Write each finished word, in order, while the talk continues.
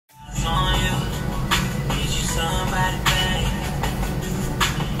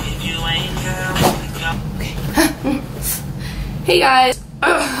Hey guys.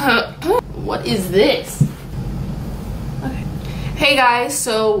 What is this? Okay. Hey guys,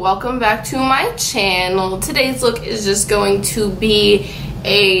 so welcome back to my channel. Today's look is just going to be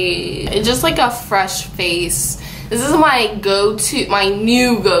just like a fresh face. This is my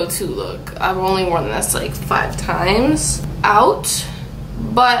new go-to look. I've only worn this like 5 times out,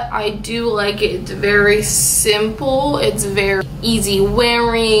 but I do like it. It's very simple. It's very easy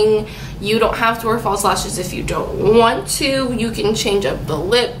wearing. You don't have to wear false lashes if you don't want to. You can change up the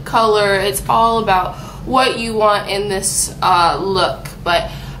lip color. It's all about what you want in this look.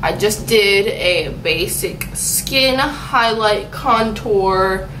 But I just did a basic skin highlight,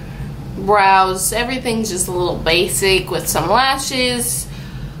 contour, brows. Everything's just a little basic with some lashes,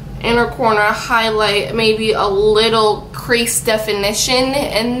 inner corner highlight, maybe a little crease definition,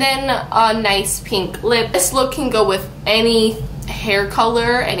 and then a nice pink lip. This look can go with any hair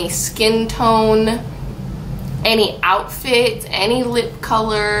color, any skin tone, any outfit, any lip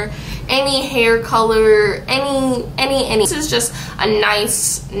color, any hair color, any. This is just a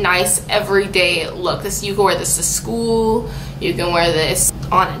nice everyday look. You can wear this to school, you can wear this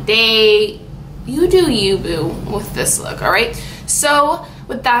on a date. You do you, boo, with this look. All right, so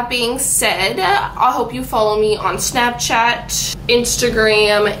with that being said, I hope you follow me on Snapchat,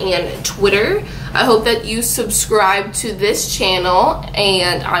 Instagram, and Twitter. I hope that you subscribe to this channel,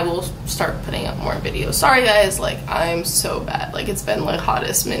 and I will start putting up more videos. Sorry guys, like I'm so bad. Like it's been like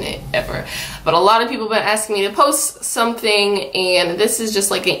hottest minute ever. But a lot of people have been asking me to post something, and this is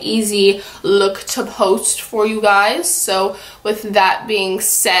just like an easy look to post for you guys. So with that being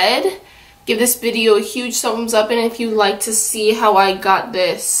said, give this video a huge thumbs up, and if you'd like to see how I got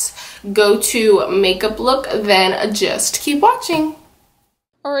this go-to makeup look, then just keep watching.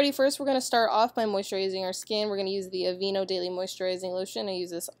 Alrighty, first we're going to start off by moisturizing our skin. We're going to use the Aveeno Daily Moisturizing Lotion. I use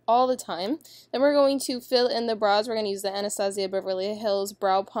this all the time. Then we're going to fill in the brows. We're going to use the Anastasia Beverly Hills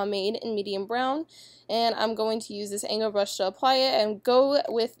Brow Pomade in medium brown. And I'm going to use this angle brush to apply it and go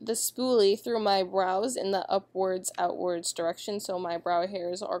with the spoolie through my brows in the outwards direction, so my brow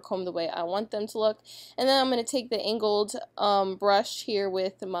hairs are combed the way I want them to look. And then I'm going to take the angled brush here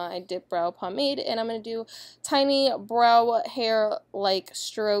with my Dip Brow Pomade, and I'm going to do tiny brow hair like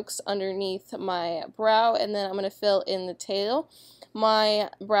strokes underneath my brow, and then I'm going to fill in the tail. My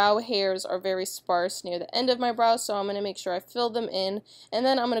brow hairs are very sparse near the end of my brow, so I'm going to make sure I fill them in, and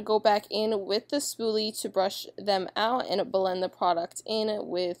then I'm going to go back in with the spoolie to brush them out and blend the product in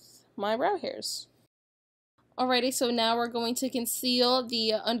with my brow hairs. Alrighty, so now we're going to conceal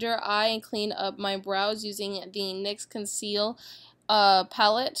the under eye and clean up my brows using the NYX Conceal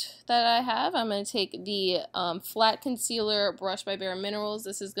palette that I have. I'm going to take the flat concealer brush by Bare Minerals.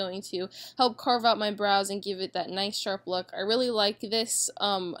 This is going to help carve out my brows and give it that nice sharp look. I really like this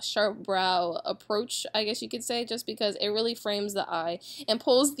sharp brow approach, I guess you could say, just because it really frames the eye and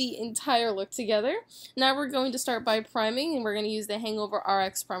pulls the entire look together. Now we're going to start by priming, and we're going to use the Hangover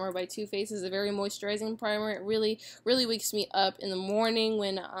RX primer by Too Faced. It's a very moisturizing primer. It really wakes me up in the morning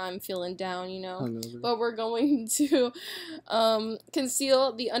when I'm feeling down, you know. Hungover. But we're going to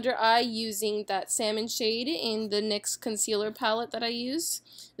conceal the under eye using that salmon shade in the NYX concealer palette that I use.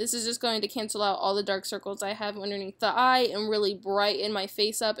 This is just going to cancel out all the dark circles I have underneath the eye and really brighten my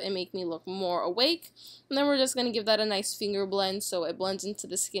face up and make me look more awake. And then we're just going to give that a nice finger blend so it blends into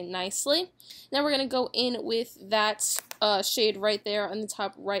the skin nicely. Now we're going to go in with that shade right there on the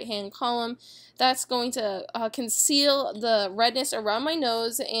top right hand column. That's going to conceal the redness around my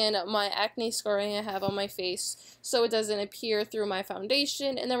nose and my acne scarring I have on my face so it doesn't appear through my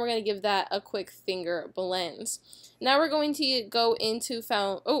foundation, and then we're going to give that a quick finger blend. Now we're going to go into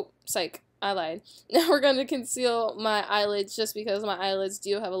I lied. Now we're going to conceal my eyelids just because my eyelids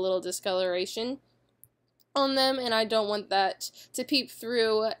do have a little discoloration on them, and I don't want that to peep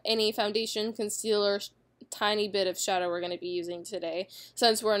through any foundation, concealer, tiny bit of shadow we're going to be using today,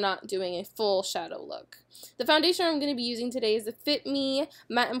 since we're not doing a full shadow look. The foundation I'm going to be using today is the Fit Me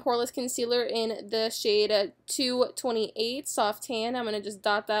Matte and Poreless Concealer in the shade 228 Soft Tan. I'm going to just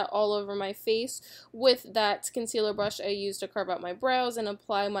dot that all over my face with that concealer brush I used to carve out my brows and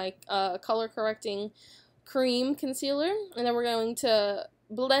apply my color correcting cream concealer. And then we're going to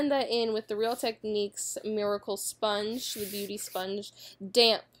blend that in with the Real Techniques Miracle Sponge, the beauty sponge,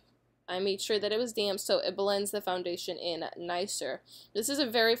 damp. I made sure that it was damp so it blends the foundation in nicer. This is a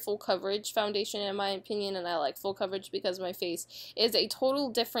very full coverage foundation in my opinion, and I like full coverage because my face is a total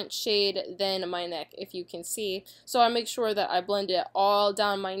different shade than my neck, if you can see. So I make sure that I blend it all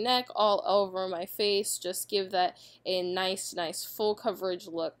down my neck, all over my face, just give that a nice full coverage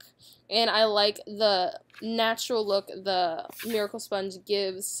look. And I like the natural look the Miracle Sponge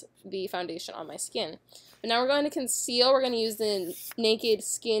gives the foundation on my skin. But now we're going to conceal. We're going to use the Naked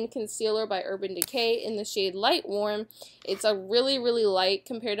Skin Concealer by Urban Decay in the shade Light Warm. It's a really, really light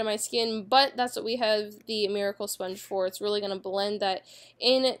compared to my skin, but that's what we have the Miracle Sponge for. It's really going to blend that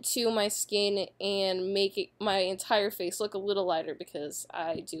into my skin and make my entire face look a little lighter, because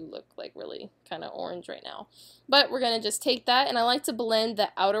I do look like really kind of orange right now. But we're going to just take that, and I like to blend the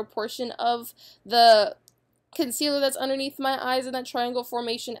outer portion of the concealer that's underneath my eyes in that triangle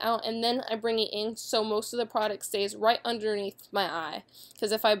formation out, and then I bring it in so most of the product stays right underneath my eye,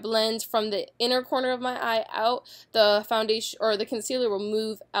 because if I blend from the inner corner of my eye out, the foundation or the concealer will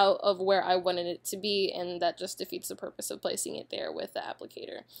move out of where I wanted it to be, and that just defeats the purpose of placing it there with the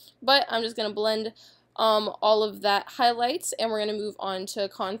applicator. But I'm just going to blend all of that highlights, and we're going to move on to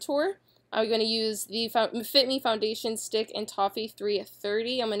contour. I'm going to use the Fit Me Foundation Stick in Toffee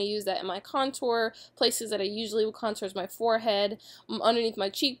 330. I'm going to use that in my contour, places that I usually would contour is my forehead, underneath my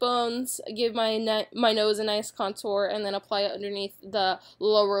cheekbones, give my nose a nice contour, and then apply it underneath the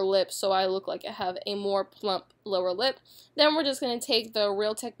lower lip so I look like I have a more plump lower lip. Then we're just going to take the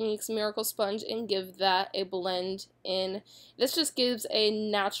Real Techniques Miracle Sponge and give that a blend in. This just gives a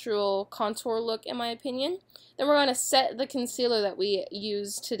natural contour look in my opinion. Then we're going to set the concealer that we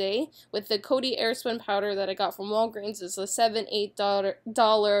used today with the Coty Airspun powder that I got from Walgreens. It's a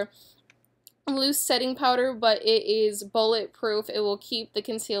 $7-8 loose setting powder, but it is bulletproof. It will keep the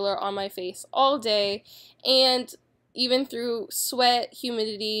concealer on my face all day, and even through sweat,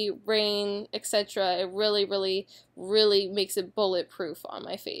 humidity, rain, etc. It really, really, really makes it bulletproof on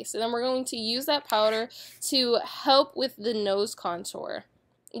my face. And then we're going to use that powder to help with the nose contour.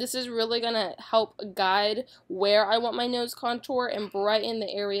 This is really going to help guide where I want my nose contour and brighten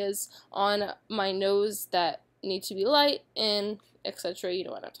the areas on my nose that need to be light and etc. You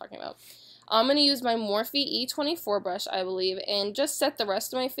know what I'm talking about. I'm going to use my Morphe E24 brush, I believe, and just set the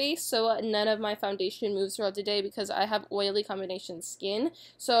rest of my face so none of my foundation moves throughout the day, because I have oily combination skin.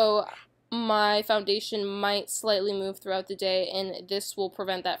 So my foundation might slightly move throughout the day, and this will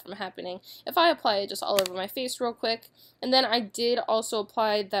prevent that from happening if I apply it just all over my face real quick. And then I did also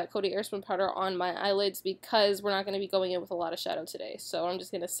apply that Coty Airspun powder on my eyelids, because we're not going to be going in with a lot of shadow today. So I'm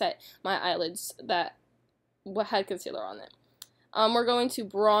just going to set my eyelids that had concealer on them. We're going to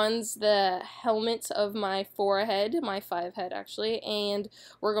bronze the helmet of my forehead, my 5 head actually, and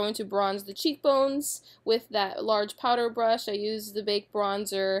we're going to bronze the cheekbones with that large powder brush. I used the Baked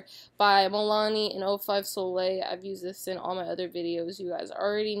Bronzer by Milani in 05 Soleil. I've used this in all my other videos. You guys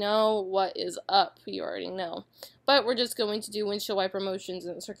already know what is up. You already know. But we're just going to do windshield wiper motions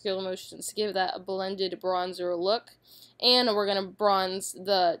and circular motions to give that a blended bronzer look. And we're going to bronze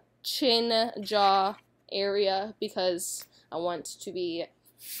the chin, jaw area, because I want to be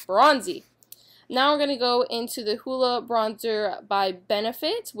bronzy. Now we're going to go into the Hoola Bronzer by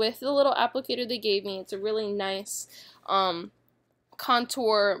Benefit with the little applicator they gave me. It's a really nice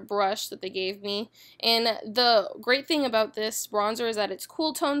contour brush that they gave me. And the great thing about this bronzer is that it's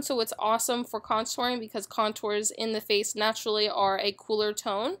cool tone, so it's awesome for contouring, because contours in the face naturally are a cooler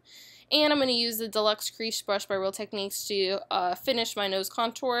tone. And I'm going to use the Deluxe Crease Brush by Real Techniques to finish my nose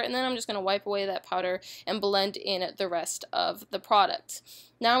contour, and then I'm just going to wipe away that powder and blend in the rest of the product.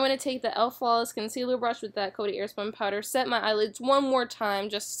 Now I'm going to take the e.l.f. Flawless Concealer Brush with that Coty Airspun powder, set my eyelids one more time,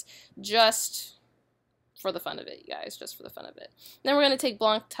 just for the fun of it, you guys, just for the fun of it. Then we're going to take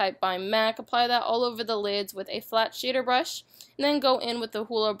Blanc Type by MAC, apply that all over the lids with a flat shader brush, and then go in with the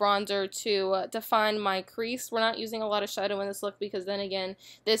Hoola bronzer to define my crease. We're not using a lot of shadow in this look, because then again,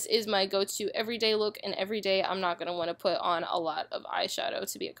 this is my go-to everyday look, and every day I'm not going to want to put on a lot of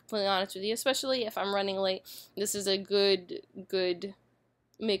eyeshadow, to be completely honest with you, especially if I'm running late. This is a good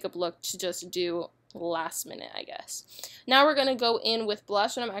makeup look to just do last minute, I guess. Now we're going to go in with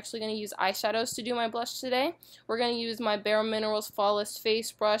blush, and I'm actually going to use eyeshadows to do my blush today. We're going to use my Bare Minerals Flawless Face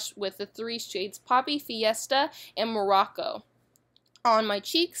Brush with the 3 shades Poppy, Fiesta, and Morocco. On my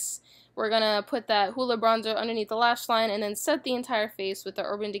cheeks, we're going to put that Hoola bronzer underneath the lash line, and then set the entire face with the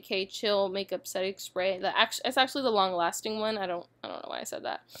Urban Decay Chill Makeup Setting Spray. It's actually the long-lasting one. I don't know why I said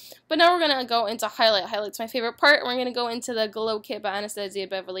that. But now we're going to go into highlight. Highlight's my favorite part. We're going to go into the Glow Kit by Anastasia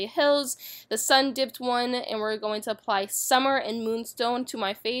Beverly Hills, the Sun Dipped one, and we're going to apply Summer and Moonstone to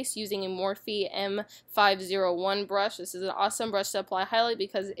my face using a Morphe M501 brush. This is an awesome brush to apply highlight,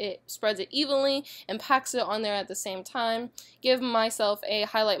 because it spreads it evenly and packs it on there at the same time. Give myself a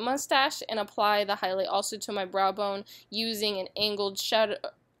highlight mustache and apply the highlight also to my brow bone using an angled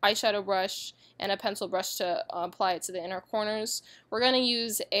eyeshadow brush and a pencil brush to apply it to the inner corners. We're going to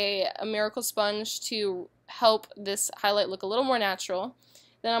use a Miracle Sponge to help this highlight look a little more natural.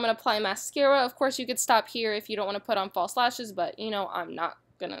 Then I'm going to apply mascara. Of course, you could stop here if you don't want to put on false lashes, but you know, I'm not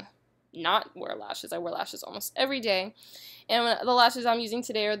going to not wear lashes. I wear lashes almost every day. And the lashes I'm using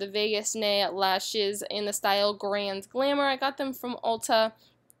today are the Vegas Nay lashes in the style Grand Glamour. I got them from Ulta.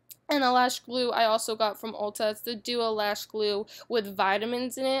 And the lash glue I also got from Ulta. It's the Duo Lash Glue with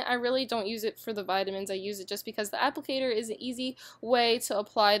vitamins in it. I really don't use it for the vitamins. I use it just because the applicator is an easy way to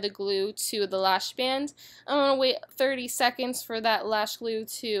apply the glue to the lash band. I'm going to wait 30 seconds for that lash glue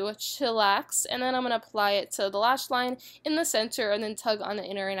to chillax, and then I'm going to apply it to the lash line in the center and then tug on the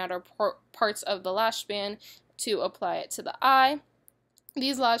inner and outer parts of the lash band to apply it to the eye.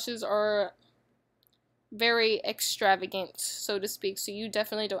 These lashes are very extravagant, so to speak, so you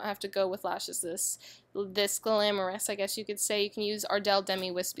definitely don't have to go with lashes this glamorous, I guess you could say. You can use Ardell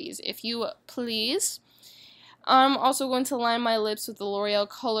Demi Wispies if you please. I'm also going to line my lips with the L'Oreal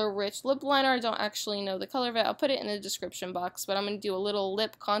Color Rich lip liner. I don't actually know the color of it. I'll put it in the description box, but I'm going to do a little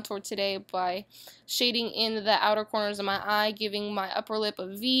lip contour today by shading in the outer corners of my eye, giving my upper lip a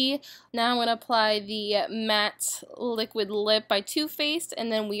V. Now I'm going to apply the matte liquid lip by Too Faced, and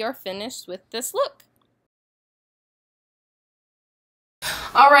then we are finished with this look.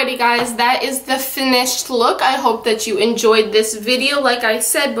 Alrighty guys, that is the finished look. I hope that you enjoyed this video. Like I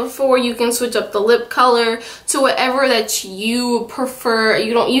said before, you can switch up the lip color to whatever that you prefer.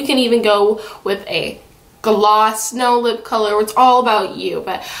 You can even go with a gloss, no lip color. It's all about you.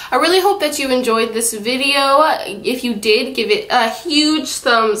 But I really hope that you enjoyed this video. If you did, give it a huge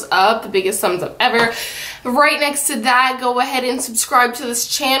thumbs up, the biggest thumbs up ever. Right next to that, go ahead and subscribe to this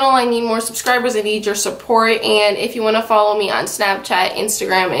channel. I need more subscribers. I need your support. And if you want to follow me on Snapchat,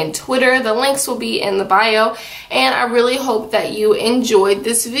 Instagram, and Twitter, the links will be in the bio. And I really hope that you enjoyed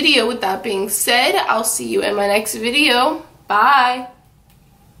this video. With that being said, I'll see you in my next video. Bye!